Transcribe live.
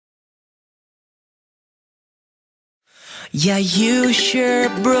Yeah, you sure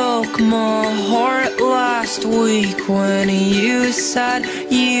broke my heart last week when you said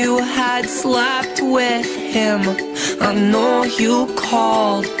you had slept with him. I know you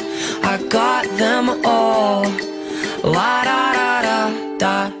called, I got them all. La da da da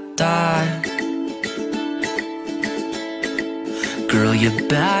da da. Girl, you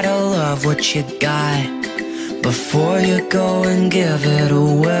better love what you got before you go and give it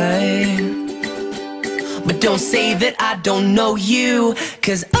away. But don't say that I don't know you,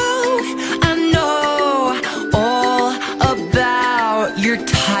 'cause oh, I know all about your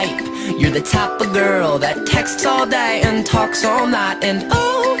type. You're the type of girl that texts all day and talks all night. And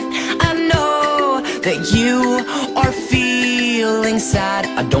oh, I know that you are feeling sad.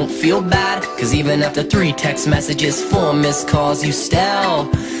 I don't feel bad, 'cause even after 3 text messages, 4 missed calls, you still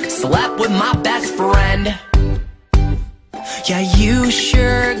slept with my best friend. Yeah, you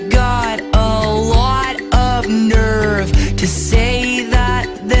sure got a lot of nerve to say that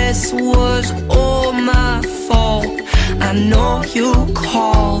this was all my fault. I know you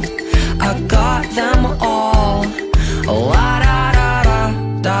called, I got them all. La da da da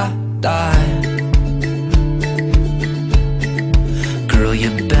da da. Girl,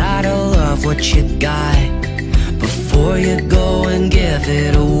 you better love what you got before you go and give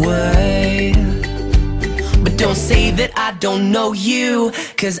it away. But don't say that I don't know you,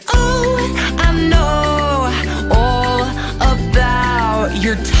 'cause oh, I know all about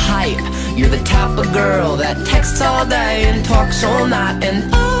your type. You're the type of girl that texts all day and talks all night. And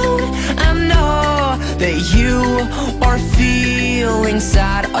oh, I know that you are feeling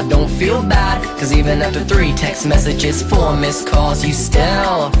sad. I don't feel bad, 'cause even after 3 text messages, 4 missed calls, you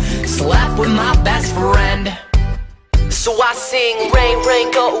still slept with my best friend. So I sing, rain,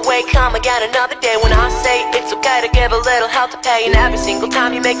 rain, go away, come again another day. When I say it's okay to give a little help to pay. And every single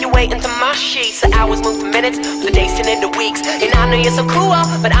time you make your way into my sheets, the hours move to minutes, the days turn into weeks. And I know you're so cool,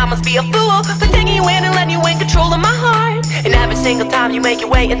 but I must be a fool for taking you in and letting you in control of my heart. And every single time you make your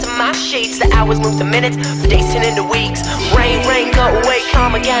way into my sheets, the hours move to minutes, the days turn into weeks. Rain, rain, go away,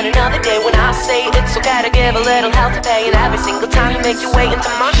 come again another day. When I say it's okay to give a little help to pay. And every single time you make your way into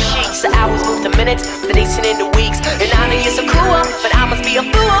my sheets, the hours move to minutes, the days turn into weeks. And I know you're so cool, but I must be a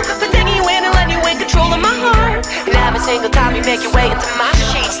fool for taking you in and letting you in control of my heart. And every single time you make your way into my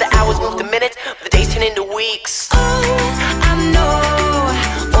sheets, the hours move to minutes, the days turn into weeks. Oh, I know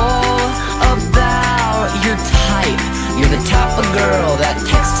all about your type. You're the type of girl that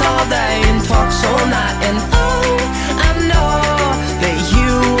texts all day and talks all night. And oh, I know that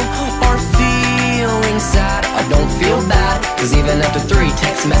you are feeling sad. I don't feel bad, 'cause even after 3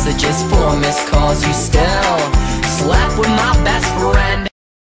 text messages, 4 missed calls, you still slept with my best friend.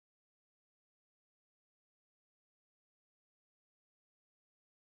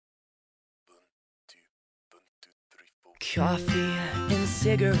 Coffee and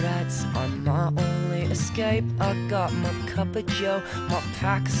cigarettes are my only escape. I got my cup of joe, my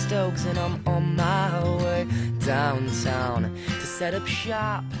pack of Stokes, and I'm on my way downtown to set up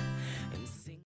shop.